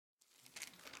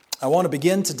I want to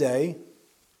begin today,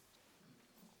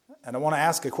 and I want to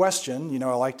ask a question. You know,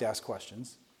 I like to ask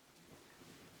questions.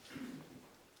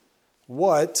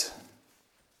 What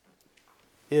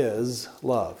is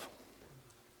love?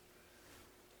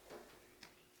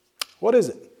 What is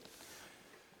it?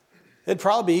 It'd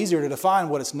probably be easier to define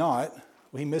what it's not.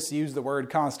 We misuse the word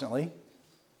constantly.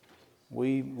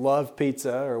 We love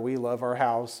pizza, or we love our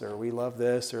house, or we love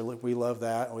this, or we love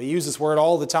that. We use this word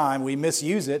all the time. We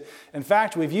misuse it. In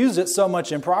fact, we've used it so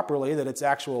much improperly that its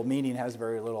actual meaning has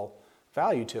very little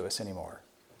value to us anymore.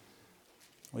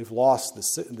 We've lost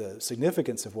the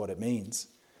significance of what it means.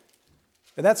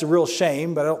 And that's a real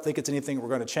shame, but I don't think it's anything we're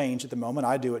going to change at the moment.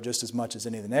 I do it just as much as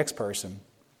any of the next person.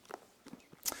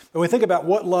 When we think about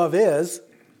what love is,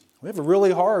 we have a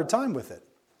really hard time with it.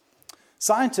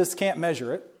 Scientists can't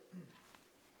measure it.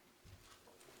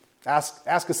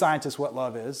 Ask a scientist what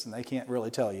love is, and they can't really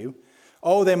tell you.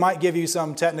 Oh, they might give you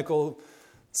some technical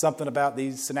something about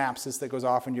these synapses that goes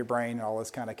off in your brain and all this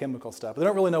kind of chemical stuff. But they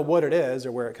don't really know what it is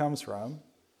or where it comes from.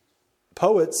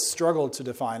 Poets struggled to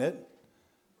define it.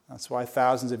 That's why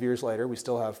thousands of years later we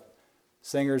still have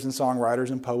singers and songwriters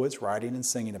and poets writing and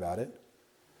singing about it.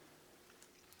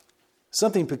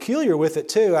 Something peculiar with it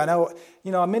too. I know,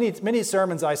 many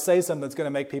sermons I say something that's going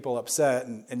to make people upset,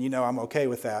 and I'm okay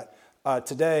with that.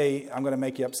 Today, I'm going to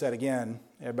make you upset again.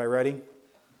 Everybody ready?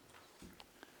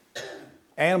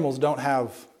 Animals don't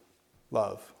have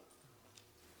love.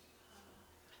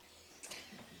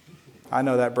 I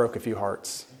know that broke a few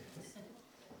hearts.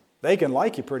 They can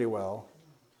like you pretty well,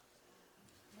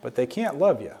 but they can't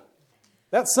love you.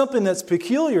 That's something that's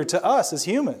peculiar to us as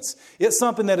humans. It's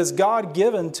something that is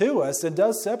God-given to us and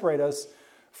does separate us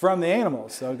from the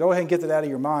animals. So go ahead and get that out of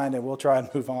your mind, and we'll try and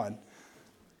move on.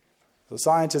 So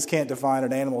scientists can't define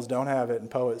it, animals don't have it, and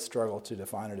poets struggle to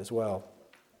define it as well.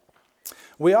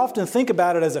 We often think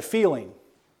about it as a feeling.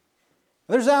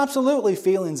 There's absolutely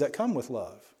feelings that come with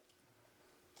love.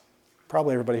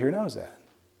 Probably everybody here knows that.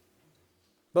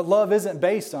 But love isn't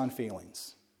based on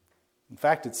feelings. In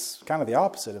fact, it's kind of the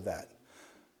opposite of that.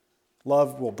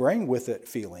 Love will bring with it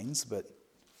feelings, but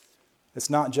it's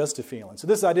not just a feeling. So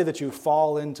this idea that you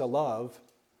fall into love,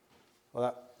 well,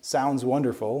 that sounds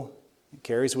wonderful. It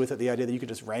carries with it the idea that you could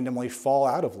just randomly fall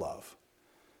out of love.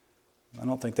 I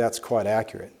don't think that's quite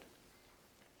accurate.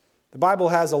 The Bible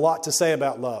has a lot to say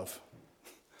about love.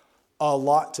 A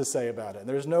lot to say about it.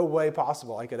 There's no way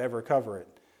possible I could ever cover it.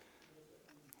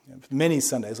 Many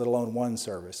Sundays, let alone one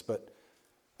service. But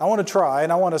I want to try,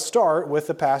 and I want to start with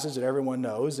the passage that everyone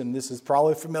knows, and this is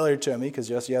probably familiar to me because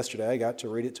just yesterday I got to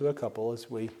read it to a couple as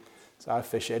I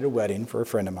officiated a wedding for a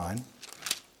friend of mine.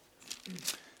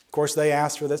 Of course, they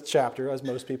asked for this chapter, as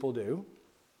most people do.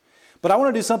 But I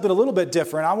want to do something a little bit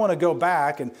different. I want to go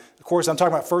back, and of course, I'm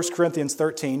talking about 1 Corinthians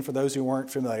 13 for those who weren't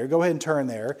familiar. Go ahead and turn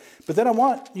there. But then I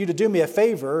want you to do me a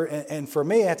favor, and for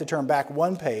me, I have to turn back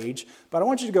one page. But I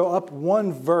want you to go up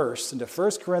one verse into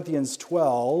 1 Corinthians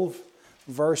 12,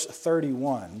 verse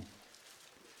 31.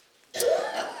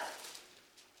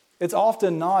 It's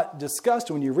often not discussed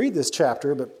when you read this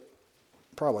chapter, but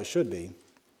probably should be.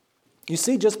 You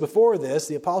see, just before this,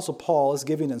 the Apostle Paul is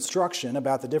giving instruction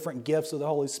about the different gifts of the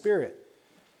Holy Spirit.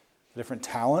 The different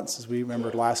talents, as we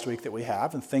remembered last week that we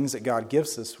have, and things that God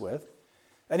gives us with.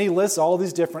 And he lists all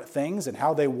these different things and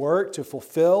how they work to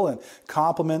fulfill and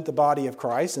complement the body of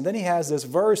Christ. And then he has this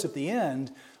verse at the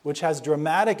end, which has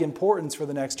dramatic importance for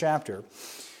the next chapter.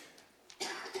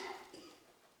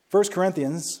 1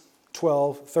 Corinthians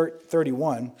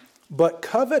 12:31, but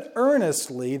covet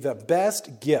earnestly the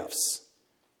best gifts,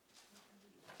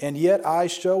 and yet I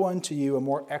show unto you a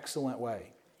more excellent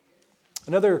way.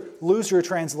 Another looser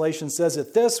translation says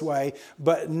it this way,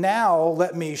 but now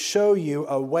let me show you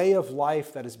a way of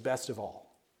life that is best of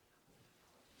all.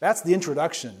 That's the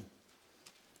introduction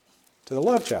to the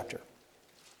love chapter.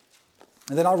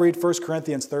 And then I'll read 1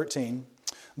 Corinthians 13.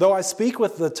 Though I speak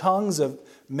with the tongues of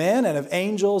men and of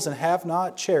angels and have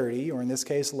not charity, or in this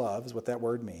case love is what that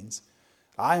word means,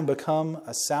 I am become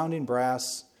a sounding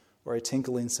brass or a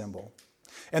tinkling cymbal.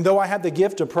 And though I have the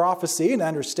gift of prophecy and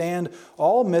understand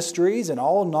all mysteries and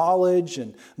all knowledge,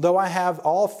 and though I have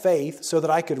all faith so that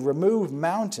I could remove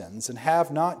mountains and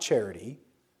have not charity,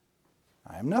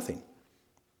 I am nothing.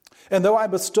 And though I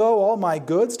bestow all my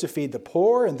goods to feed the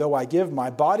poor, and though I give my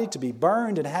body to be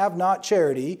burned and have not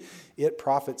charity, it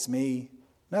profits me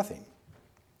nothing.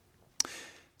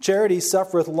 Charity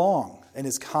suffereth long and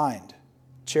is kind.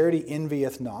 Charity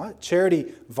envieth not.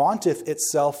 Charity vaunteth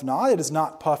itself not. It is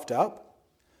not puffed up.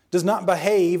 Does not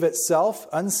behave itself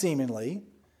unseemly,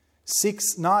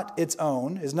 seeks not its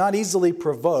own, is not easily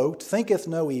provoked, thinketh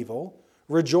no evil,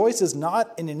 rejoices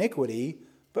not in iniquity,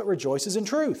 but rejoices in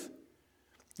truth,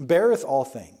 beareth all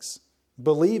things,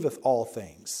 believeth all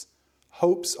things,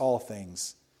 hopes all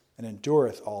things, and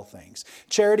endureth all things.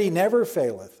 Charity never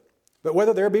faileth, but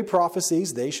whether there be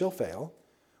prophecies, they shall fail.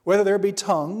 Whether there be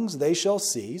tongues, they shall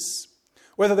cease.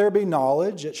 Whether there be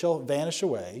knowledge, it shall vanish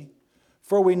away.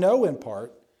 For we know in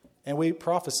part, and we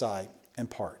prophesy in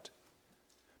part.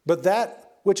 But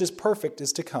that which is perfect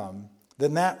is to come,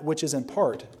 then that which is in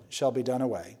part shall be done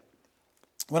away.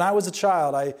 When I was a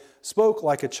child, I spoke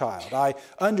like a child. I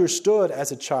understood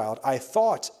as a child. I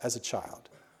thought as a child.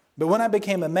 But when I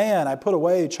became a man, I put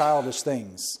away childish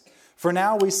things. For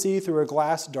now we see through a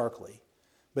glass darkly,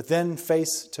 but then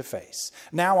face to face.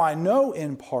 Now I know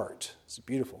in part. It's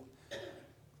beautiful.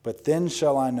 But then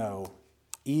shall I know,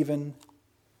 even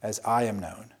as I am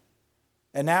known.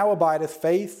 And now abideth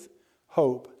faith,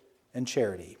 hope, and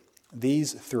charity.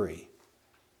 These three.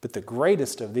 But the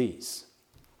greatest of these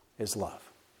is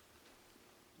love.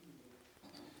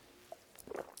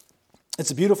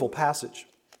 It's a beautiful passage,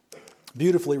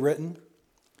 beautifully written,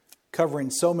 covering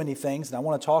so many things. And I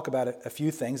want to talk about a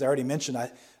few things. I already mentioned,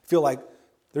 I feel like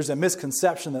there's a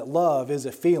misconception that love is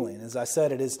a feeling. As I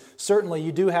said, it is certainly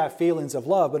you do have feelings of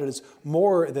love, but it is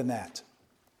more than that.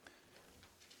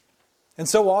 And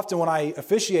so often when I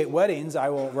officiate weddings, I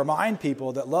will remind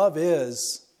people that love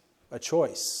is a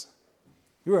choice.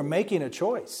 You are making a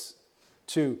choice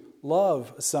to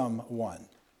love someone.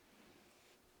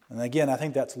 And again, I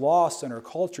think that's lost in our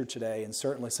culture today, and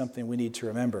certainly something we need to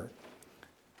remember.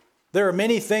 There are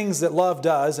many things that love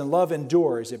does, and love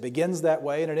endures. It begins that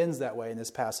way and it ends that way in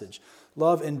this passage.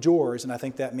 Love endures, and I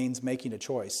think that means making a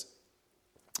choice.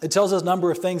 It tells us a number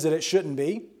of things that it shouldn't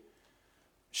be.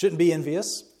 Shouldn't be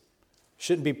envious.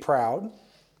 Shouldn't be proud.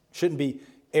 Shouldn't be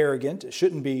arrogant. It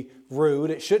shouldn't be rude.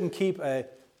 It shouldn't keep a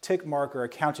tick mark or a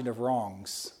counting of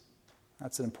wrongs.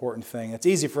 That's an important thing. It's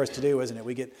easy for us to do, isn't it?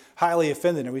 We get highly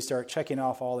offended and we start checking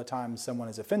off all the time someone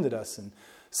has offended us. And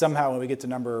somehow when we get to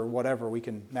number whatever, we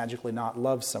can magically not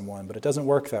love someone. But it doesn't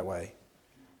work that way.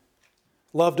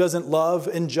 Love doesn't love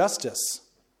injustice.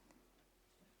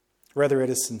 Rather, it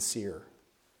is sincere.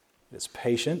 It is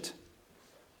patient.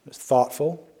 It is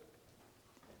thoughtful.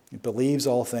 It believes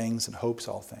all things and hopes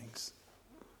all things.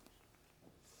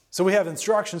 So we have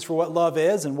instructions for what love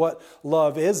is and what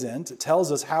love isn't. It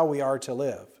tells us how we are to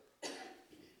live.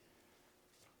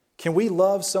 Can we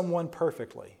love someone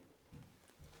perfectly?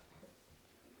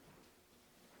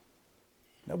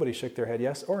 Nobody shook their head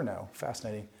yes or no.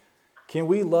 Fascinating. Can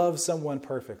we love someone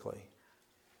perfectly?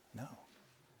 No.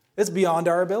 It's beyond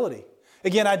our ability.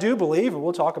 Again, I do believe, and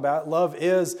we'll talk about it, love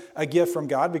is a gift from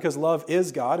God because love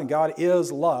is God and God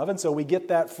is love. And so we get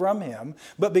that from Him.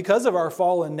 But because of our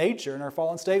fallen nature and our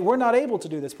fallen state, we're not able to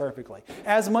do this perfectly.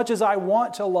 As much as I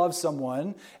want to love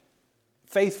someone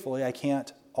faithfully, I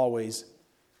can't always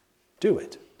do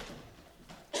it.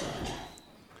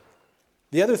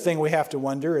 The other thing we have to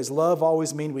wonder is love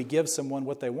always mean we give someone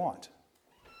what they want?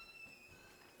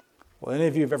 Well, any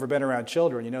of you have ever been around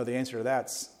children, you know the answer to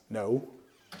that's no.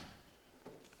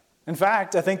 In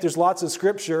fact, I think there's lots of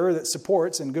scripture that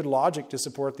supports and good logic to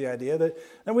support the idea that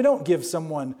we don't give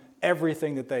someone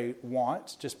everything that they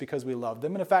want just because we love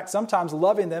them. And in fact, sometimes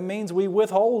loving them means we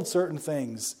withhold certain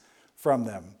things from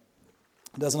them.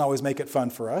 It doesn't always make it fun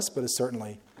for us, but it's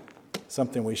certainly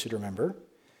something we should remember.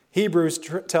 Hebrews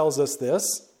tells us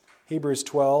this. Hebrews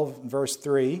 12, verse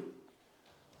 3.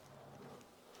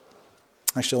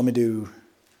 Actually, let me do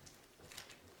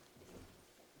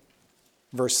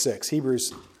verse 6.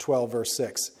 Hebrews 12, verse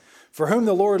 6. For whom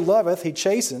the Lord loveth, He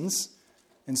chastens,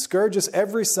 and scourges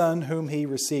every son whom He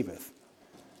receiveth.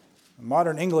 A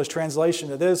modern English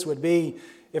translation of this would be,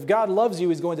 if God loves you,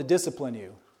 He's going to discipline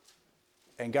you.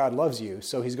 And God loves you,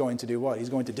 so He's going to do what? He's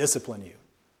going to discipline you.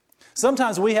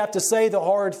 Sometimes we have to say the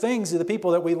hard things to the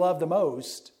people that we love the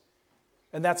most.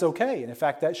 And that's okay. And in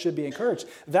fact, that should be encouraged.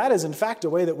 That is, in fact, a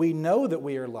way that we know that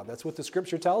we are loved. That's what the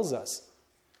Scripture tells us.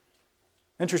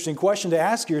 Interesting question to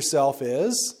ask yourself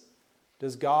is,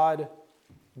 does God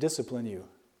discipline you?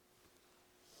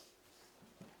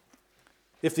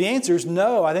 If the answer is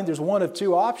no, I think there's one of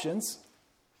two options.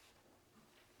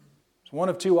 There's one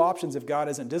of two options if God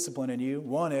isn't disciplining you.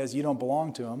 One is you don't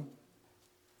belong to Him.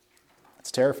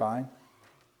 It's terrifying.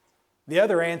 The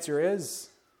other answer is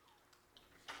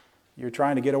you're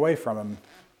trying to get away from Him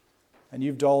and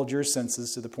you've dulled your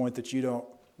senses to the point that you don't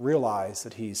realize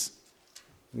that He's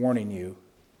warning you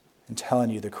and telling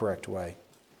you the correct way.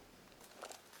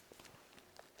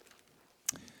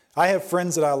 I have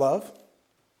friends that I love,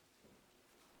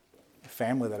 a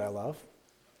family that I love,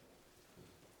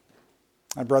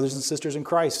 my brothers and sisters in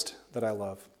Christ that I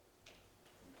love.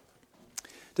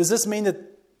 Does this mean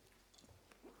that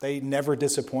they never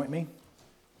disappoint me?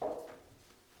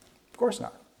 Of course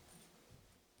not.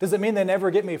 Does it mean they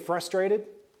never get me frustrated?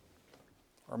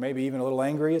 Or maybe even a little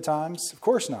angry at times? Of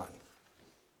course not.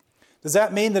 Does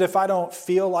that mean that if I don't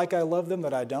feel like I love them,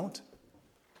 that I don't?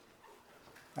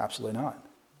 Absolutely not.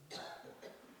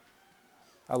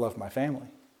 I love my family.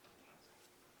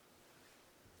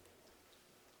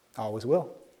 I always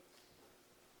will.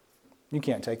 You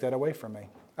can't take that away from me.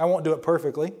 I won't do it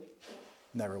perfectly.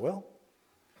 Never will.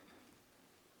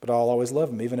 But I'll always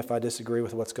love them, even if I disagree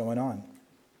with what's going on.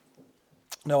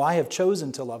 No, I have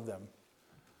chosen to love them,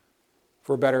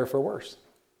 for better or for worse.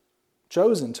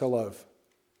 Chosen to love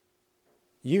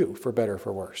you, for better or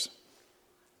for worse.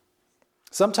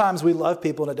 Sometimes we love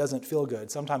people and it doesn't feel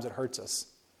good. Sometimes it hurts us.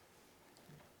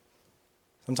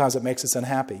 Sometimes it makes us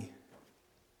unhappy.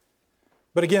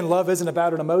 But again, love isn't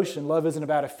about an emotion. Love isn't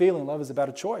about a feeling. Love is about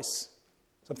a choice.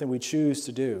 Something we choose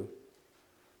to do.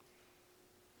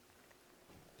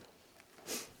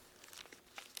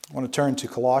 I want to turn to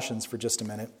Colossians for just a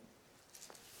minute.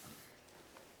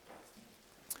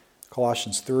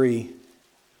 Colossians 3,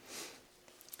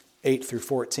 8 through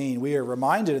 14. We are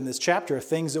reminded in this chapter of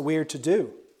things that we are to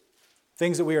do.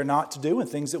 Things that we are not to do and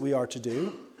things that we are to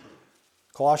do.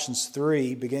 Colossians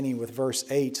 3, beginning with verse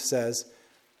 8, says,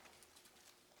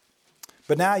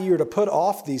 "But now you are to put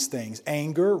off these things,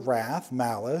 anger, wrath,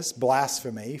 malice,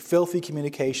 blasphemy, filthy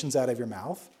communications out of your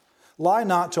mouth. Lie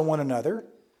not to one another,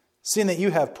 seeing that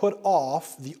you have put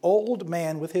off the old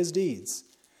man with his deeds,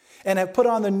 and have put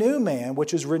on the new man,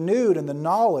 which is renewed in the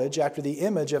knowledge after the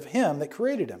image of him that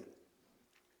created him.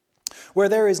 Where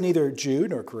there is neither Jew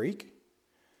nor Greek,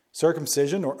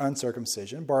 circumcision or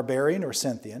uncircumcision, barbarian or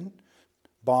Scythian,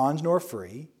 bond nor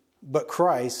free, but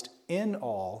Christ is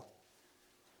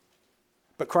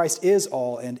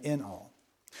all and in all.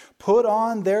 Put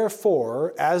on,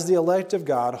 therefore, as the elect of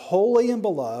God, holy and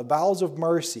beloved, bowels of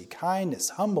mercy,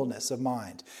 kindness, humbleness of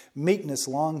mind, meekness,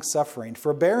 long-suffering,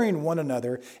 forbearing one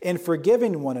another, and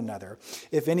forgiving one another.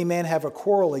 If any man have a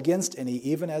quarrel against any,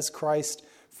 even as Christ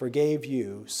forgave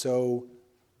you, so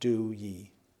do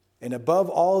ye. And above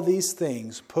all these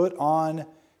things, put on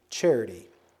charity,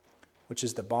 which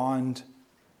is the bond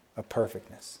of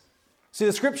perfectness." See,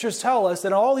 the Scriptures tell us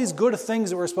that all these good things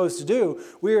that we're supposed to do,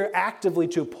 we are actively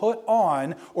to put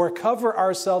on or cover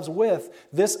ourselves with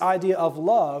this idea of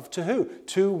love to who?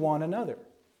 To one another.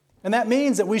 And that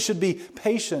means that we should be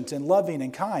patient and loving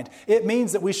and kind. It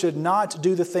means that we should not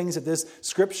do the things that this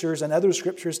Scriptures and other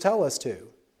Scriptures tell us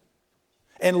to.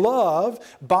 And love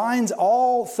binds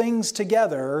all things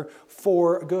together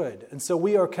for good. And so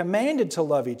we are commanded to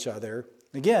love each other.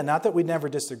 Again, not that we never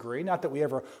disagree, not that we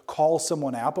ever call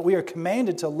someone out, but we are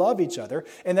commanded to love each other,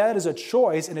 and that is a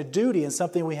choice and a duty and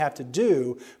something we have to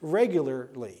do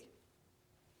regularly.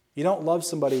 You don't love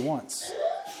somebody once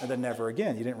and then never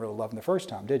again. You didn't really love them the first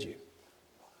time, did you?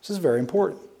 This is very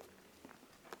important.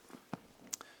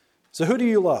 So who do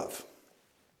you love?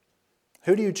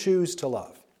 Who do you choose to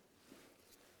love?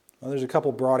 Well, there's a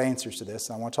couple broad answers to this,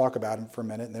 and I want to talk about them for a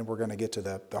minute, and then we're going to get to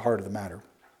the heart of the matter.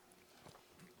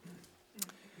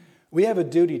 We have a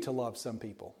duty to love some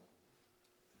people.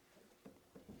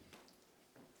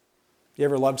 You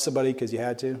ever loved somebody because you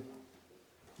had to?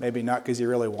 Maybe not because you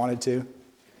really wanted to.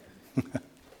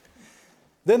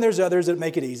 Then there's others that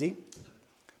make it easy.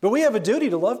 But we have a duty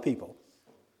to love people.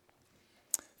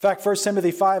 In fact, 1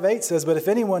 Timothy 5:8 says, "But if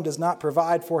anyone does not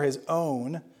provide for his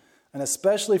own, and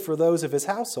especially for those of his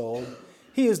household,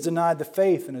 he is denied the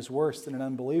faith and is worse than an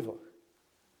unbeliever."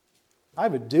 I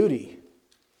have a duty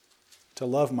to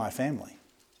love my family.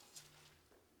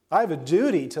 I have a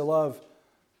duty to love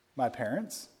my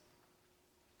parents.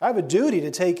 I have a duty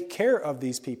to take care of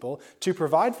these people, to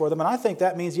provide for them. And I think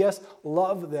that means, yes,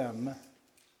 love them,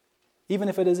 even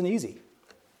if it isn't easy.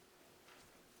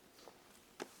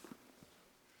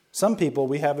 Some people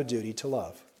we have a duty to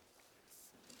love.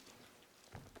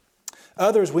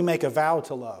 Others we make a vow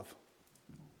to love.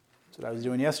 That's what I was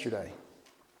doing yesterday.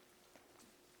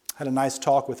 I had a nice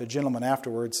talk with a gentleman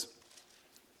afterwards.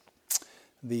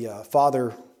 The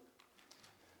father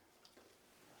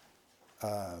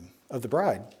of the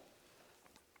bride.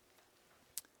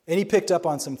 And he picked up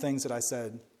on some things that I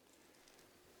said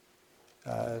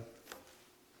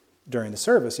during the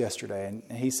service yesterday.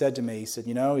 And he said to me, he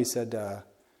said, I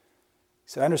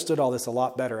understood all this a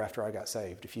lot better after I got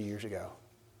saved a few years ago.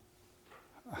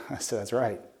 I said, that's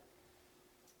right.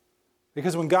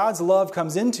 Because when God's love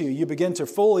comes into you, you begin to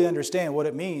fully understand what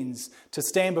it means to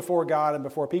stand before God and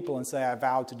before people and say, I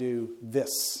vow to do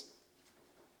this.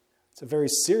 It's a very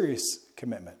serious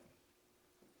commitment.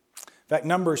 In fact,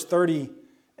 Numbers 30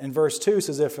 and verse 2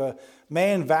 says, if a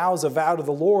man vows a vow to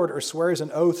the Lord or swears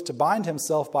an oath to bind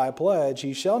himself by a pledge,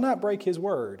 he shall not break his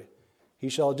word. He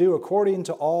shall do according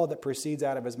to all that proceeds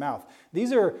out of his mouth.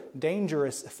 These are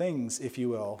dangerous things, if you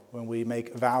will, when we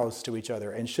make vows to each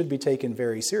other, and should be taken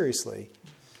very seriously.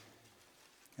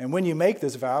 And when you make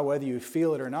this vow, whether you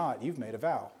feel it or not, you've made a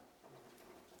vow.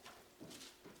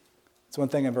 It's one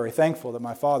thing I'm very thankful that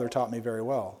my father taught me very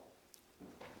well.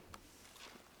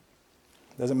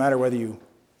 It doesn't matter whether you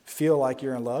feel like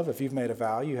you're in love. If you've made a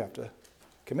vow, you have to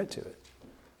commit to it.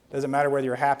 It doesn't matter whether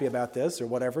you're happy about this or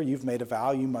whatever. You've made a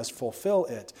vow. You must fulfill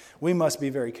it. We must be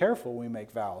very careful when we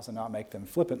make vows and not make them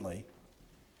flippantly.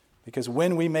 Because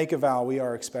when we make a vow, we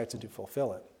are expected to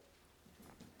fulfill it.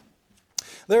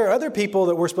 There are other people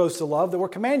that we're supposed to love that we're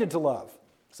commanded to love.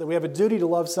 So we have a duty to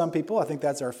love some people. I think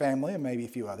that's our family and maybe a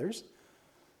few others.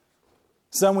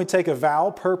 Some we take a vow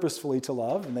purposefully to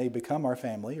love, and they become our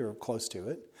family or close to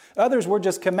it. Others we're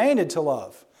just commanded to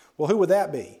love. Well, who would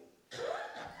that be?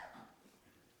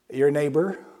 Your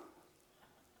neighbor.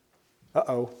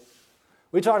 Uh-oh.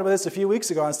 We talked about this a few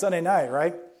weeks ago on Sunday night,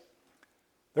 right?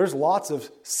 There's lots of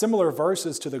similar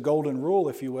verses to the golden rule,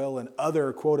 if you will, in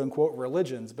other quote-unquote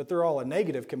religions, but they're all a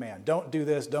negative command. Don't do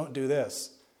this, don't do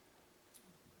this.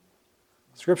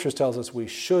 Scripture tells us we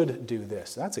should do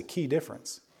this. That's a key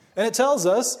difference. And it tells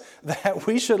us that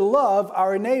we should love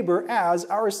our neighbor as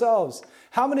ourselves.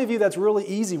 How many of you that's really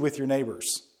easy with your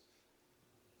neighbors?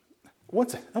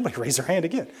 Nobody raise their hand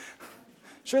again.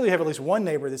 Surely you have at least one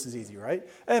neighbor this is easy, right?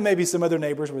 And maybe some other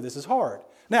neighbors where this is hard.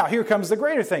 Now, here comes the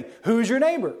greater thing. Who's your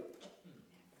neighbor?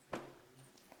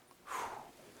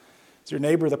 Is your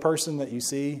neighbor the person that you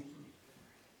see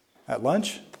at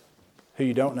lunch who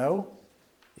you don't know?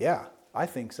 Yeah. I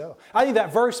think so. I think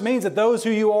that verse means that those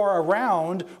who you are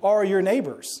around are your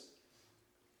neighbors.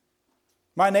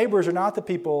 My neighbors are not the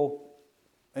people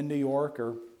in New York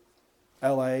or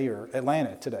LA or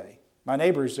Atlanta today. My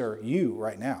neighbors are you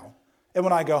right now. And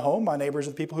when I go home, my neighbors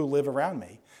are the people who live around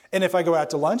me. And if I go out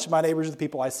to lunch, my neighbors are the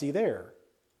people I see there.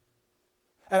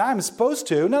 And I'm supposed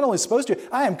to, not only supposed to,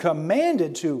 I am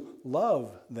commanded to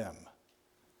love them.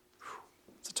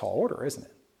 It's a tall order, isn't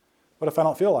it? What if I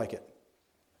don't feel like it?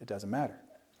 It doesn't matter.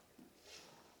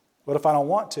 What if I don't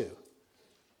want to?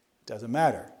 It doesn't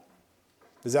matter.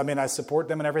 Does that mean I support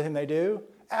them in everything they do?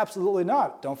 Absolutely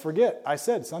not. Don't forget, I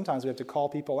said sometimes we have to call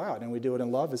people out, and we do it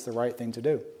in love. It's the right thing to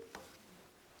do.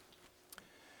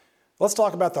 Let's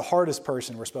talk about the hardest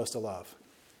person we're supposed to love.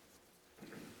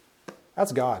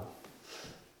 That's God.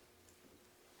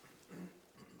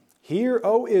 Hear,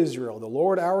 O Israel, the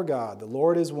Lord our God, the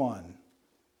Lord is one.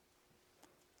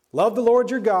 Love the Lord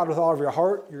your God with all of your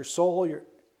heart, your soul,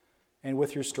 and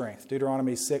with your strength.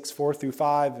 Deuteronomy 6, 4 through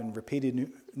 5, and repeated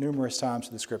numerous times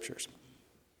in the Scriptures.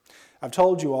 I've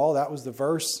told you all that was the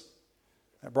verse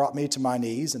that brought me to my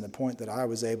knees and the point that I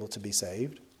was able to be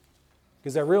saved.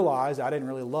 Because I realized I didn't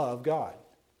really love God.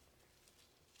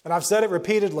 And I've said it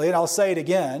repeatedly, and I'll say it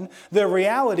again. The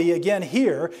reality, again,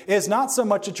 here is not so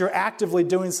much that you're actively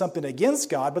doing something against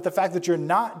God, but the fact that you're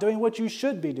not doing what you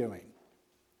should be doing.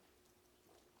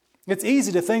 It's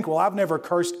easy to think, well, I've never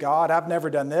cursed God. I've never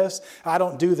done this. I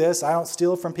don't do this. I don't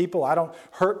steal from people. I don't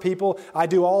hurt people. I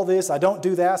do all this. I don't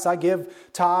do that. I give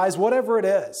tithes, whatever it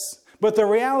is. But the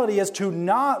reality is to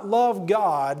not love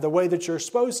God the way that you're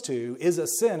supposed to is a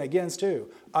sin against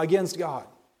who? Against God.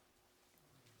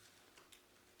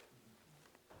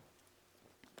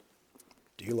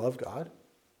 Do you love God?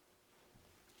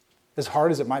 As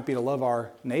hard as it might be to love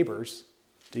our neighbors,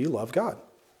 do you love God?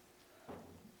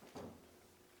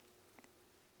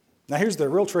 Now here's the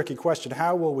real tricky question.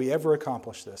 How will we ever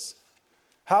accomplish this?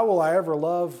 How will I ever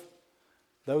love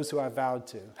those who I vowed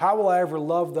to? How will I ever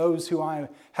love those who I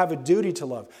have a duty to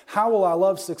love? How will I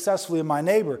love successfully my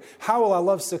neighbor? How will I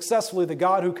love successfully the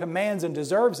God who commands and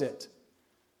deserves it?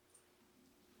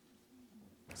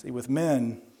 See, with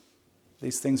men,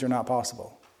 these things are not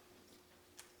possible.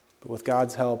 But with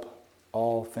God's help,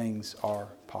 all things are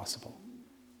possible.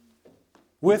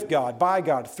 With God, by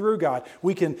God, through God,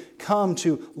 we can come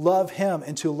to love Him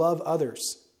and to love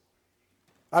others.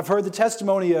 I've heard the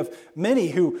testimony of many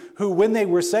who when they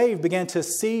were saved, began to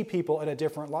see people in a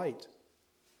different light.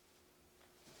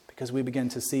 Because we begin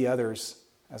to see others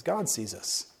as God sees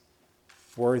us,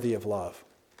 worthy of love.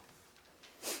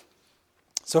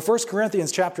 So 1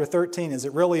 Corinthians chapter 13, is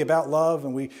it really about love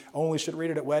and we only should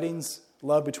read it at weddings?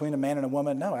 Love between a man and a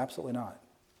woman? No, absolutely not.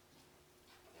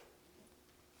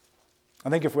 I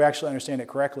think if we actually understand it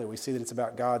correctly, we see that it's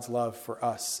about God's love for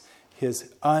us.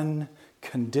 His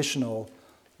unconditional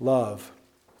love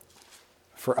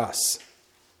for us.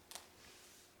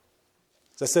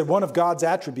 As I said, one of God's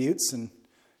attributes, and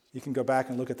you can go back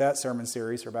and look at that sermon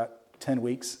series for about 10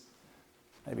 weeks,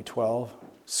 maybe 12,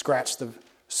 scratched the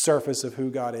surface of who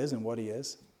God is and what He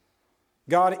is.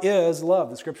 God is love.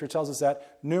 The Scripture tells us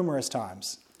that numerous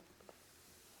times.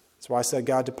 That's why I said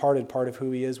God departed part of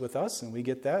who He is with us, and we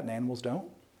get that, and animals don't.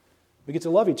 We get to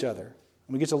love each other,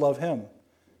 and we get to love Him.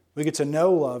 We get to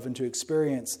know love and to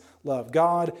experience love.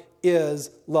 God is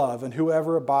love, and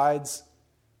whoever abides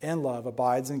in love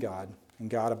abides in God, and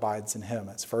God abides in him.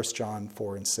 That's 1 John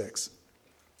 4 and 6.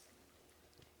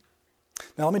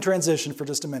 Now let me transition for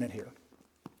just a minute here.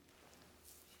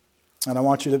 And I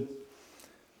want you to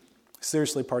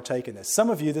seriously partake in this. Some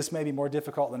of you, this may be more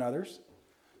difficult than others.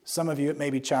 Some of you, it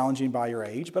may be challenging by your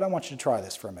age, but I want you to try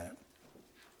this for a minute.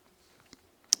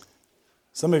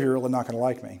 Some of you are really not going to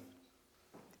like me.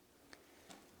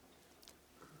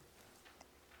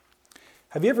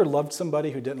 Have you ever loved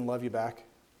somebody who didn't love you back?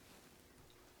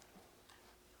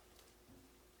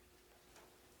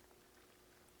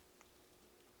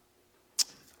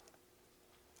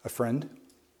 A friend?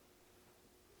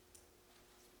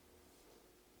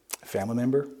 A family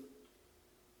member?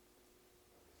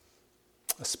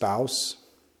 A spouse?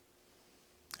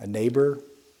 A neighbor?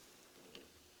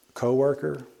 A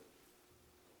coworker?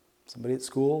 Somebody at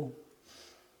school?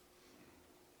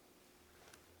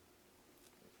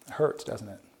 It hurts, doesn't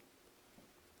it?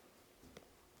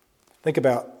 Think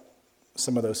about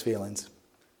some of those feelings.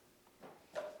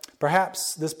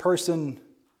 Perhaps this person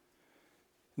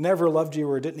never loved you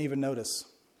or didn't even notice.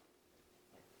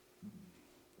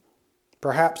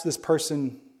 Perhaps this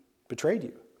person betrayed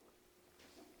you.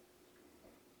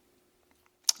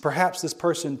 Perhaps this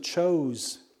person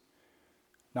chose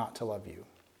not to love you.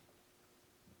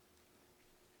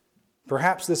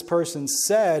 Perhaps this person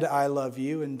said, "I love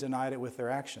you," and denied it with their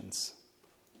actions.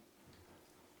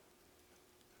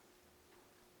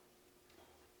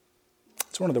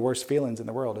 It's one of the worst feelings in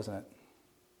the world, isn't it?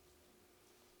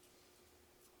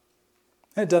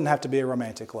 And it doesn't have to be a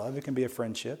romantic love. It can be a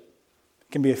friendship.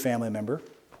 It can be a family member.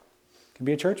 It can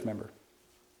be a church member.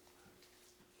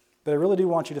 But I really do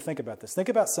want you to think about this. Think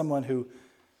about someone who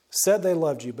said they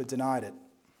loved you but denied it.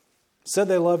 Said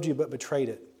they loved you but betrayed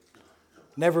it.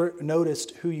 Never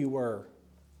noticed who you were.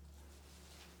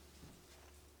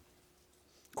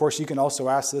 Of course, you can also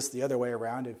ask this the other way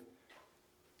around.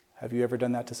 Have you ever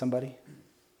done that to somebody?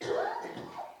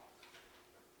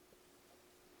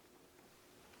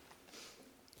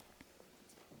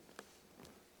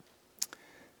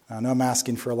 I know I'm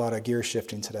asking for a lot of gear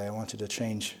shifting today. I want you to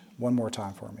change one more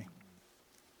time for me.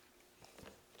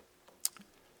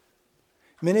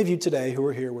 Many of you today who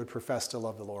are here would profess to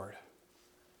love the Lord.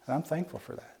 And I'm thankful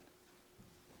for that.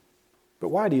 But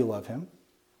why do you love Him?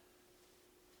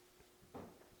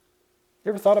 You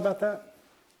ever thought about that?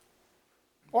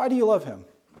 Why do you love Him?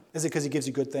 Is it because He gives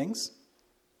you good things?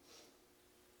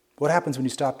 What happens when you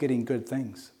stop getting good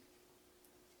things?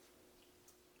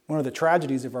 One of the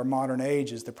tragedies of our modern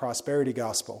age is the prosperity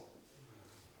gospel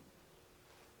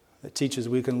that teaches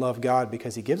we can love God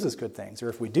because He gives us good things, or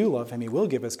if we do love Him, He will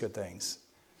give us good things.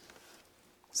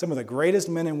 Some of the greatest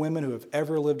men and women who have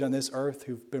ever lived on this earth,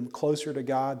 who've been closer to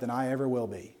God than I ever will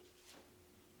be,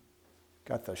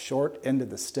 got the short end of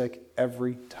the stick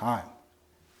every time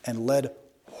and led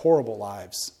horrible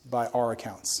lives by our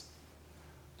accounts.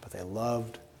 But they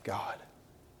loved God.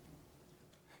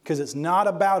 Because it's not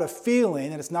about a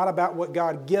feeling and it's not about what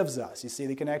God gives us. You see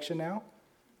the connection now?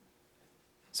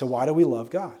 So why do we love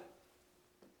God?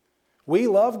 We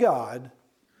love God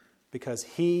because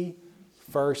He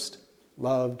first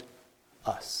loved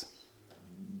us.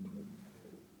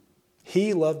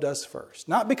 He loved us first.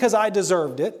 Not because I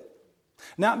deserved it.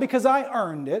 Not because I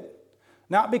earned it.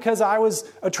 Not because I was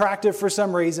attractive for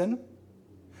some reason.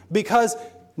 Because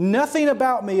nothing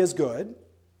about me is good.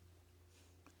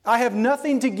 I have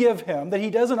nothing to give Him that He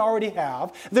doesn't already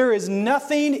have. There is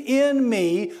nothing in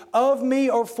me, of me,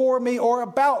 or for me, or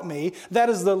about me that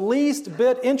is the least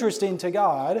bit interesting to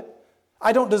God.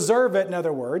 I don't deserve it, in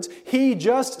other words. He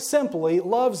just simply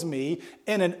loves me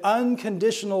in an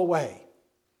unconditional way.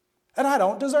 And I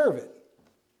don't deserve it.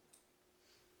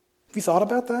 Have you thought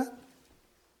about that?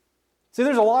 See,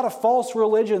 there's a lot of false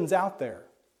religions out there.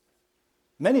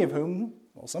 Many of whom,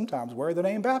 well, sometimes wear the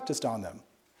name Baptist on them.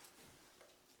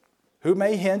 Who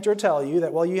may hint or tell you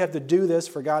that, well, you have to do this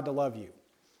for God to love you.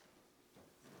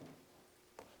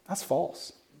 That's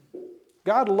false.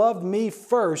 God loved me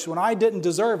first when I didn't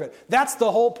deserve it. That's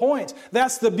the whole point.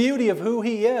 That's the beauty of who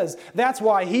He is. That's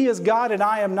why He is God and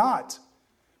I am not.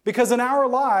 Because in our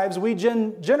lives, we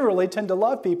generally tend to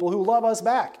love people who love us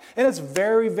back. And it's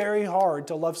very, very hard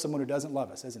to love someone who doesn't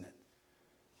love us, isn't it?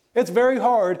 It's very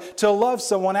hard to love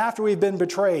someone after we've been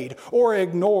betrayed or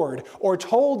ignored or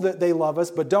told that they love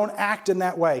us but don't act in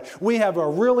that way. We have a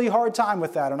really hard time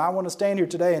with that, and I want to stand here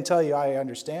today and tell you I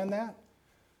understand that.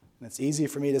 And it's easy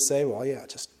for me to say, well, yeah,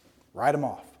 just write them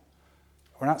off.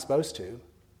 We're not supposed to,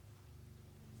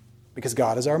 because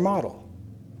God is our model.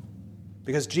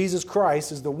 Because Jesus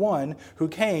Christ is the one who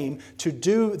came to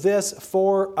do this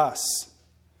for us.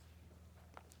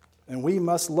 And we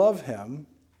must love him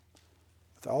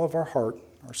with all of our heart,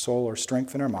 our soul, our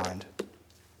strength, and our mind.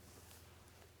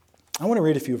 I want to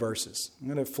read a few verses. I'm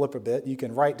going to flip a bit. You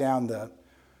can write down the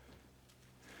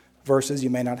verses.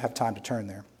 You may not have time to turn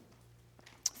there.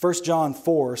 1 John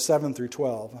 4, 7 through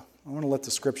 12. I want to let the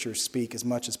Scriptures speak as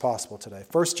much as possible today.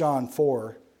 1 John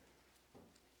 4,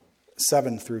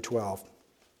 7 through 12.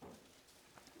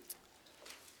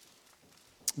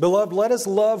 Beloved, let us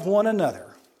love one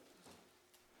another,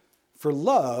 for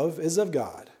love is of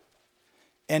God.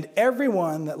 And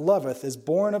everyone that loveth is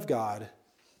born of God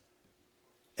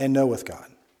and knoweth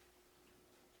God.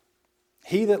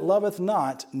 He that loveth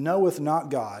not knoweth not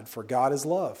God, for God is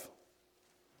love.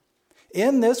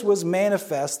 In this was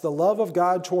manifest the love of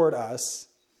God toward us,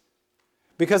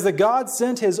 because that God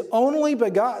sent his only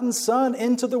begotten Son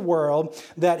into the world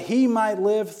that he might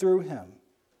live through him.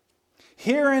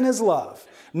 Herein is love,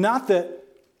 not that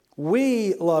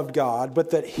we loved God, but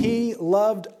that he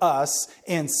loved us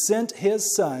and sent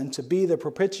his Son to be the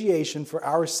propitiation for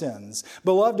our sins.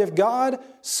 Beloved, if God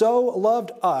so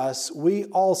loved us, we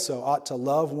also ought to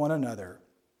love one another.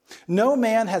 No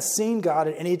man has seen God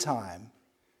at any time.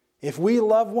 If we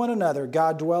love one another,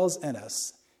 God dwells in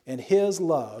us, and his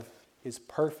love is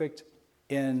perfect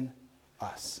in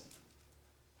us.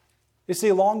 You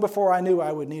see, long before I knew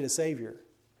I would need a Savior,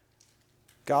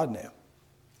 God knew.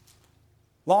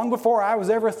 Long before I was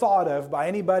ever thought of by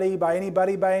anybody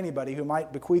who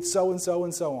might bequeath so-and-so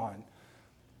and so on.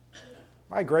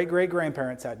 My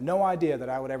great-great-grandparents had no idea that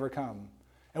I would ever come.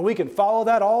 And we can follow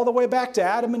that all the way back to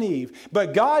Adam and Eve.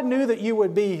 But God knew that you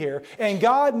would be here. And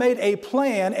God made a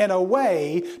plan and a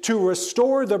way to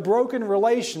restore the broken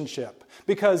relationship.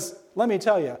 Because, let me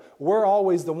tell you, we're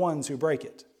always the ones who break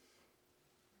it.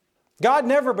 God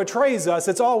never betrays us.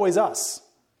 It's always us.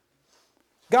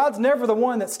 God's never the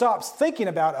one that stops thinking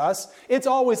about us. It's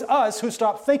always us who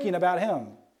stop thinking about him.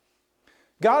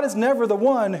 God is never the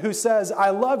one who says,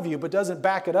 I love you, but doesn't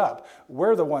back it up.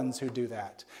 We're the ones who do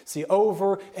that. See,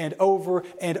 over and over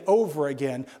and over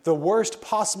again, the worst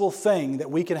possible thing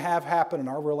that we can have happen in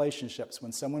our relationships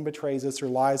when someone betrays us or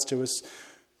lies to us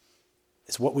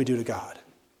is what we do to God.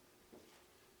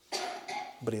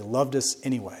 But he loved us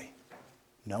anyway,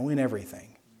 knowing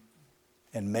everything,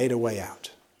 and made a way out.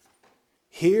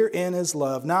 Herein is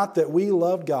love, not that we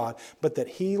loved God, but that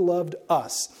he loved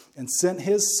us and sent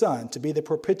his Son to be the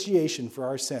propitiation for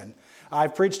our sin.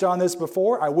 I've preached on this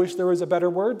before. I wish there was a better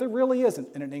word. There really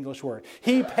isn't in an English word.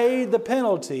 He paid the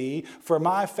penalty for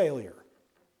my failure.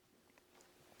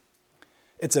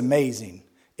 It's amazing.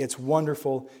 It's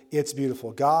wonderful. It's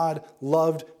beautiful. God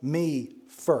loved me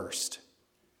first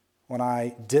when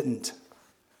I didn't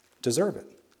deserve it.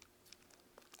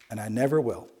 And I never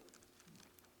will.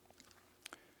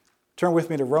 Turn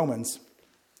with me to Romans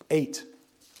 8.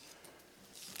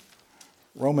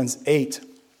 Romans 8,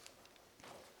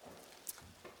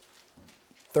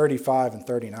 35 and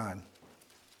 39.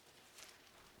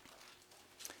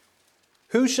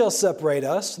 Who shall separate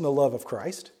us from the love of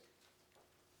Christ?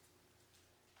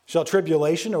 Shall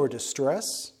tribulation or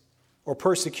distress or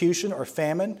persecution or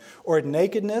famine or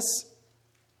nakedness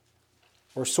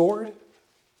or sword?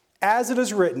 As it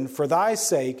is written, for thy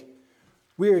sake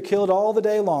we are killed all the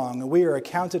day long, and we are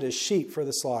accounted as sheep for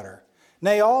the slaughter.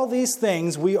 Nay, all these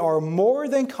things we are more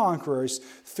than conquerors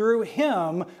through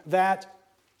him that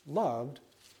loved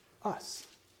us.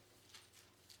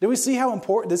 Do we see how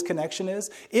important this connection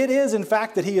is? It is, in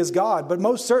fact, that he is God, but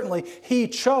most certainly he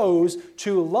chose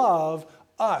to love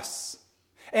us.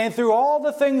 And through all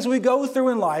the things we go through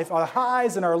in life, our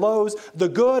highs and our lows, the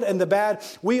good and the bad,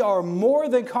 we are more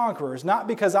than conquerors, not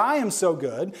because I am so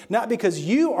good, not because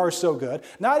you are so good,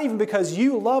 not even because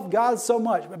you love God so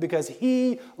much, but because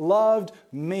he loved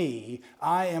me.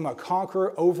 I am a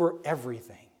conqueror over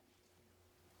everything.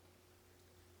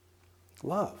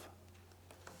 Love.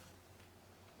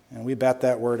 And we bat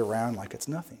that word around like it's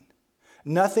nothing.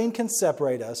 Nothing can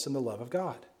separate us from the love of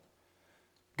God.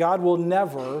 God will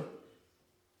never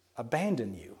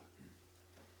abandon you.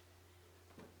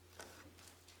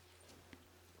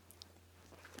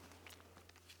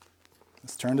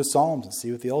 Let's turn to Psalms and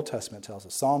see what the Old Testament tells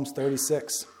us. Psalms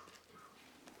 36.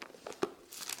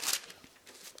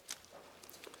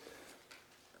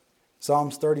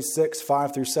 Psalms 36,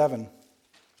 5 through 7.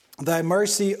 Thy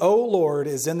mercy, O Lord,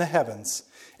 is in the heavens,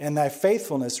 and thy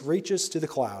faithfulness reaches to the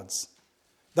clouds.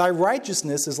 Thy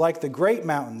righteousness is like the great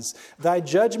mountains. Thy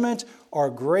judgment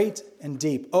are great and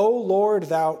deep. O Lord,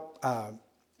 thou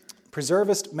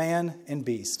preservest man and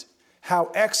beast.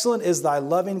 How excellent is thy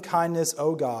loving kindness,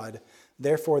 O God.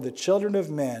 Therefore the children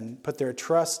of men put their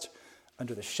trust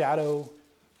under the shadow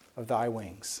of thy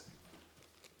wings.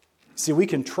 See, we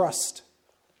can trust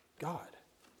God.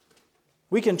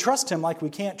 We can trust him like we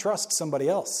can't trust somebody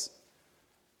else.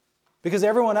 Because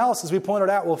everyone else, as we pointed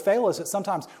out, will fail us at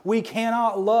sometimes. We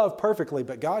cannot love perfectly,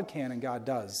 but God can and God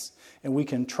does. And we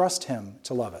can trust him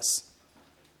to love us.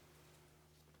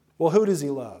 Well, who does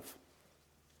he love?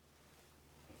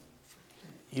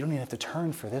 You don't even have to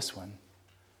turn for this one.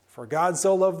 For God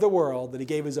so loved the world that he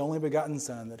gave his only begotten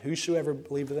Son, that whosoever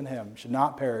believeth in him should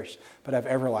not perish, but have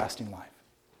everlasting life.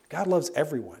 God loves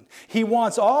everyone. He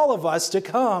wants all of us to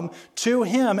come to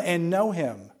him and know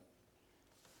him.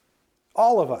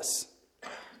 All of us.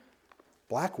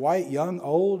 Black, white, young,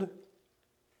 old.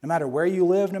 No matter where you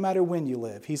live, no matter when you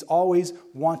live. He's always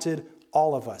wanted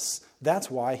all of us.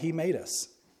 That's why he made us.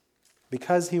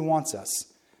 Because he wants us.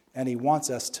 And he wants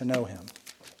us to know him.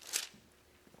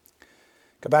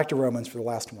 Go back to Romans for the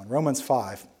last one. Romans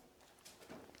 5.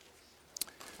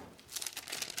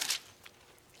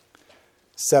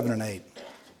 7 and 8.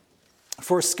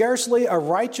 For scarcely a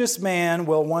righteous man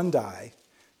will one die,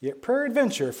 yet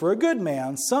peradventure for a good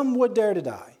man some would dare to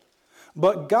die.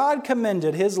 But God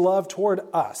commended his love toward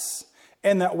us,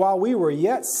 and that while we were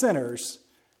yet sinners,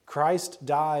 Christ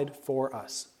died for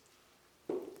us.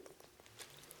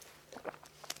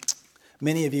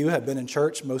 Many of you have been in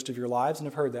church most of your lives and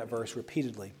have heard that verse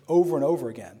repeatedly, over and over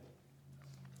again.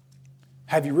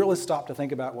 Have you really stopped to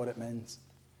think about what it means?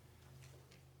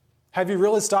 Have you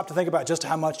really stopped to think about just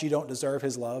how much you don't deserve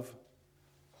his love?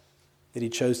 That he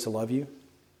chose to love you?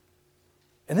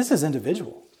 And this is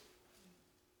individual.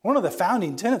 One of the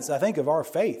founding tenets, I think, of our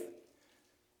faith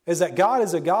is that God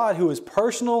is a God who is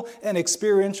personal and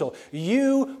experiential.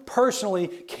 You personally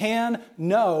can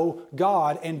know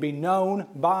God and be known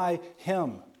by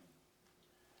him.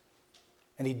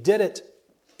 And he did it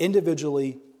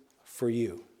individually for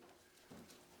you.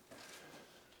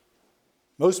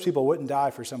 Most people wouldn't die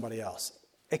for somebody else.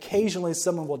 Occasionally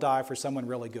someone will die for someone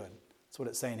really good. That's what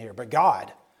it's saying here. But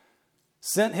God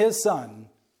sent his Son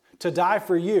to die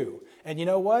for you. And you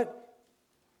know what?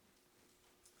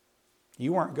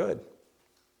 You weren't good.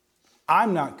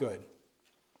 I'm not good.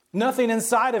 Nothing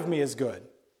inside of me is good.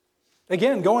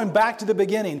 Again, going back to the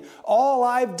beginning, all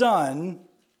I've done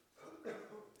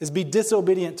is be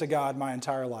disobedient to God my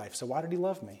entire life. So why did he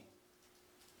love me?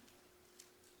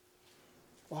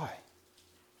 Why?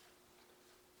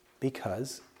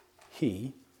 Because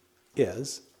he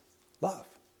is love.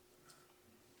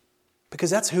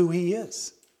 Because that's who he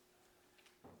is.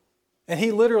 And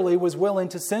he literally was willing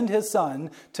to send his Son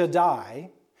to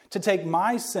die, to take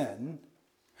my sin,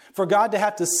 for God to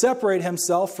have to separate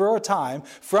himself for a time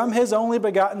from his only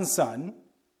begotten Son,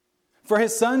 for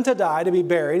his Son to die, to be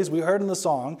buried, as we heard in the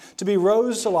song, to be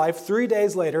rose to life 3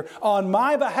 days later on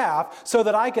my behalf so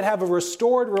that I could have a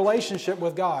restored relationship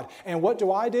with God. And what do?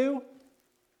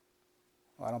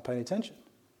 Well, I don't pay any attention.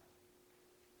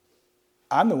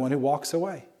 I'm the one who walks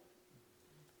away.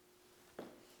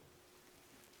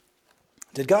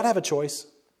 Did God have a choice?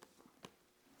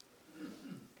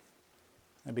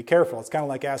 And be careful. It's kind of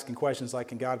like asking questions like,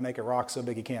 can God make a rock so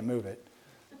big he can't move it?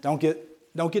 Don't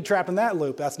get trapped in that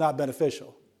loop. That's not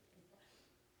beneficial.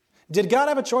 Did God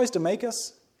have a choice to make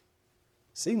us?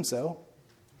 Seems so.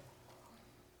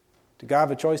 Did God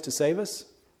have a choice to save us?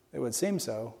 It would seem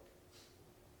so.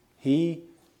 He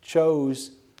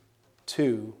chose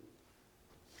to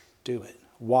do it.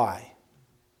 Why?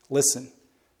 Listen.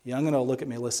 Young and old, look at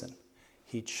me, listen.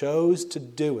 He chose to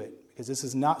do it because this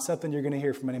is not something you're going to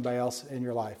hear from anybody else in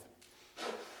your life.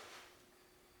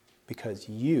 Because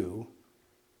you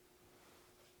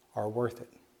are worth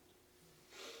it.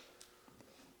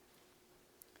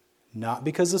 Not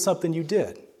because of something you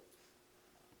did,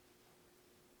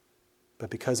 but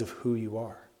because of who you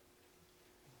are.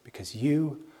 Because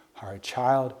you are a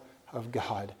child of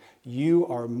God. You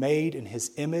are made in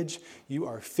his image. You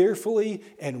are fearfully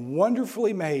and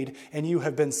wonderfully made, and you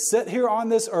have been set here on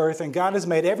this earth, and God has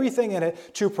made everything in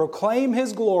it to proclaim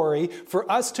his glory, for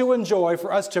us to enjoy,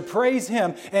 for us to praise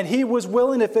him. And he was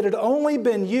willing, if it had only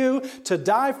been you, to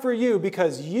die for you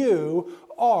because you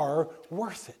are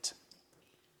worth it.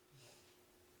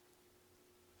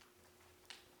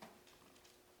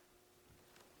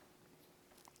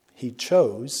 He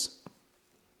chose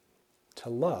to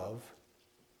love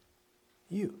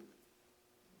you.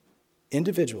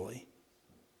 individually.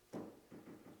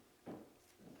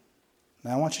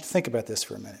 Now I want you to think about this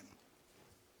for a minute.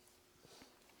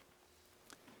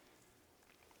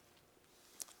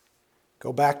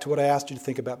 Go back to what I asked you to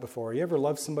think about before. You ever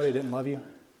loved somebody who didn't love you?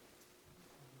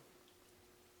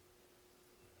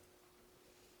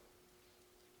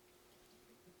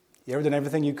 You ever done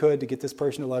everything you could to get this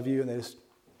person to love you and they just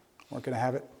weren't going to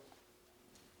have it?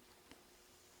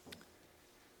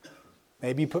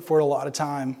 Maybe you put forward a lot of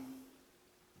time.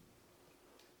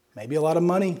 Maybe a lot of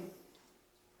money.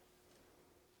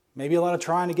 Maybe a lot of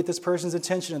trying to get this person's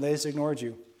attention and they just ignored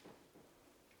you.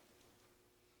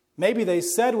 Maybe they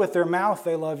said with their mouth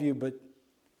they love you, but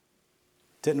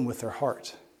didn't with their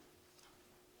heart.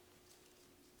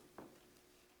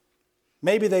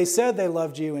 Maybe they said they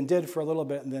loved you and did for a little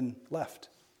bit and then left.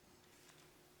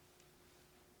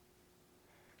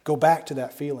 Go back to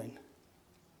that feeling.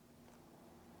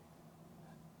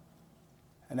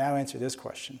 And now answer this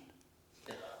question.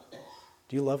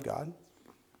 Do you love God?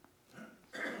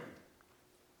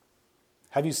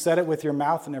 Have you said it with your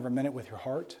mouth and never meant it with your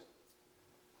heart?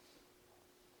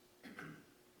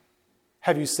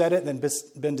 Have you said it and then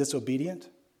been disobedient?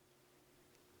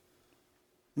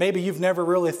 Maybe you've never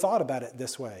really thought about it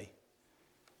this way.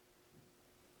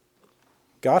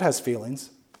 God has feelings.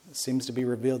 It seems to be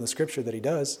revealed in the Scripture that He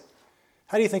does.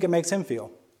 How do you think it makes Him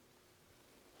feel?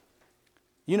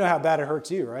 You know how bad it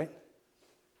hurts you, right?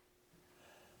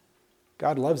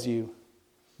 God loves you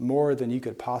more than you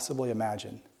could possibly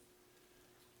imagine.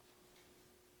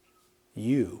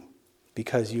 You,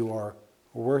 because you are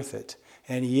worth it.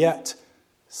 And yet,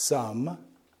 some,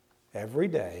 every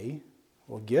day,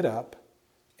 will get up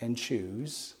and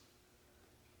choose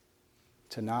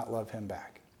to not love Him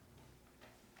back.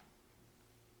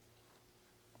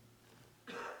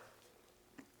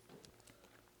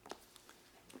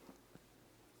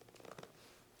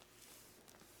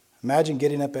 Imagine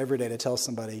getting up every day to tell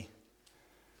somebody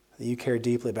that you care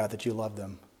deeply about, that you love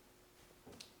them.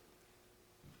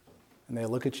 And they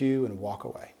look at you and walk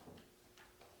away.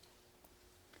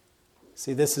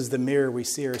 See, this is the mirror we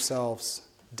see ourselves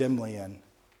dimly in.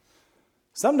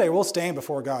 Someday we'll stand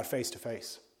before God face to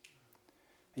face.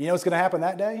 And you know what's going to happen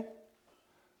that day?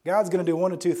 God's going to do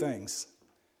one of two things.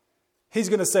 He's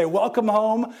going to say, welcome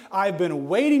home. I've been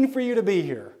waiting for you to be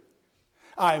here.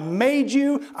 I made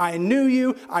you. I knew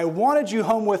you. I wanted you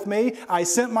home with me. I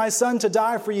sent my Son to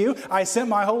die for you. I sent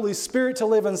my Holy Spirit to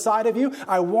live inside of you.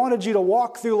 I wanted you to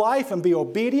walk through life and be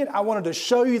obedient. I wanted to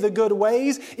show you the good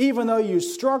ways. Even though you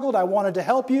struggled, I wanted to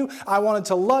help you. I wanted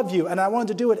to love you. And I wanted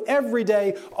to do it every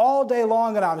day, all day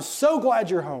long. And I'm so glad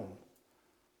you're home.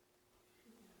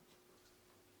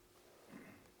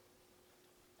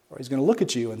 Or He's going to look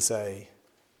at you and say,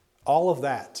 all of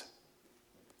that.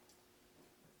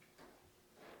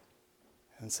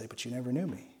 And say, but you never knew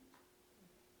me.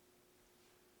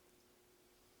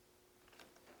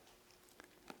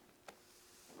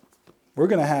 We're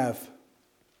going to have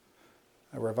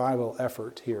a revival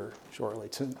effort here shortly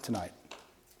tonight.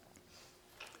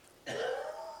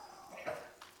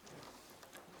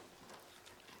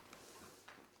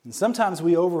 And sometimes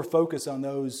we over-focus on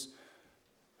those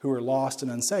who are lost and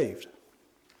unsaved.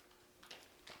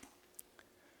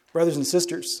 Brothers and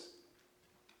sisters,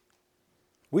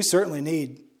 we certainly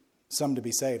need some to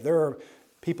be saved. There are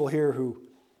people here who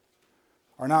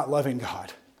are not loving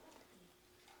God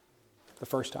the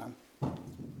first time.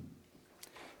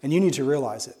 And you need to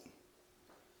realize it.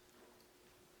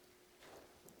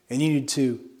 And you need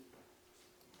to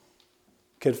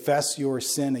confess your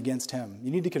sin against Him.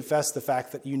 You need to confess the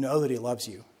fact that you know that He loves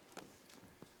you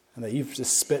and that you've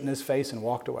just spit in His face and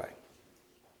walked away.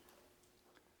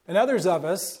 And others of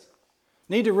us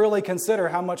need to really consider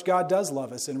how much God does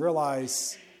love us and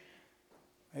realize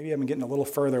maybe I'm getting a little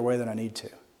further away than I need to.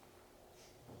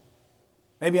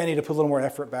 Maybe I need to put a little more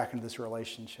effort back into this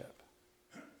relationship.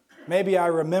 Maybe I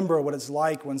remember what it's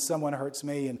like when someone hurts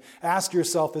me, and ask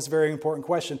yourself this very important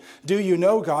question. Do you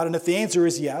know God? And if the answer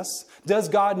is yes, does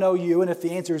God know you? And if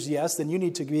the answer is yes, then you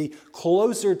need to be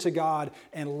closer to God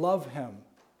and love Him.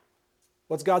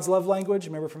 What's God's love language?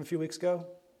 Remember from a few weeks ago?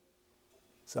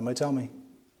 Somebody tell me.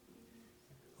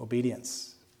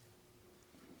 Obedience.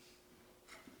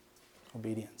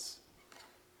 Obedience.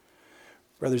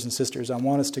 Brothers and sisters, I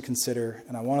want us to consider,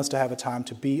 and I want us to have a time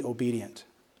to be obedient.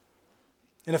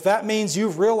 And if that means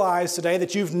you've realized today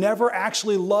that you've never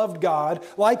actually loved God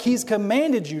like He's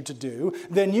commanded you to do,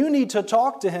 then you need to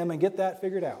talk to Him and get that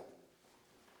figured out.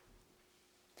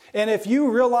 And if you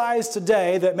realize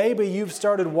today that maybe you've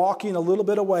started walking a little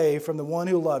bit away from the one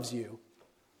who loves you,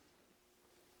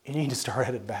 you need to start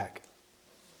headed back.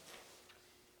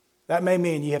 That may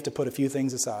mean you have to put a few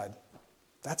things aside.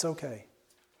 That's okay.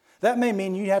 That may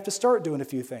mean you have to start doing a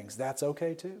few things. That's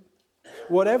okay too.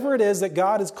 Whatever it is that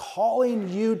God is calling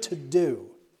you to do,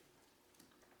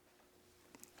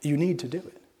 you need to do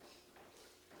it.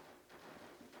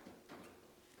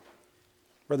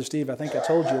 Brother Steve, I think I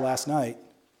told you last night,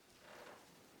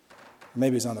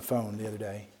 maybe it was on the phone the other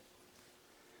day,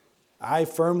 I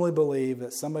firmly believe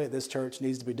that somebody at this church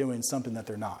needs to be doing something that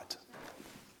they're not.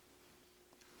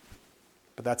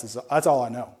 But that's all I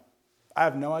know. I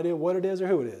have no idea what it is or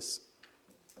who it is.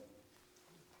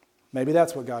 Maybe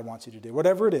that's what God wants you to do.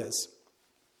 Whatever it is,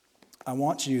 I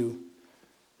want you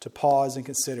to pause and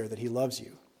consider that He loves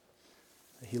you.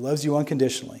 That He loves you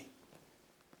unconditionally.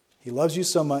 He loves you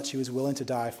so much He was willing to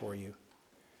die for you.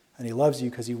 And He loves you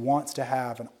because He wants to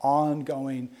have an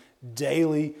ongoing,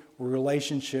 daily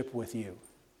relationship with you.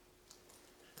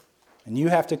 And you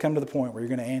have to come to the point where you're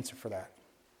going to answer for that.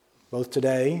 Both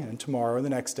today and tomorrow and the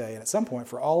next day, and at some point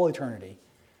for all eternity.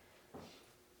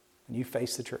 And you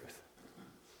face the truth.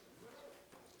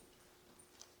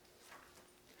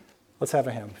 Let's have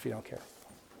a hymn if you don't care.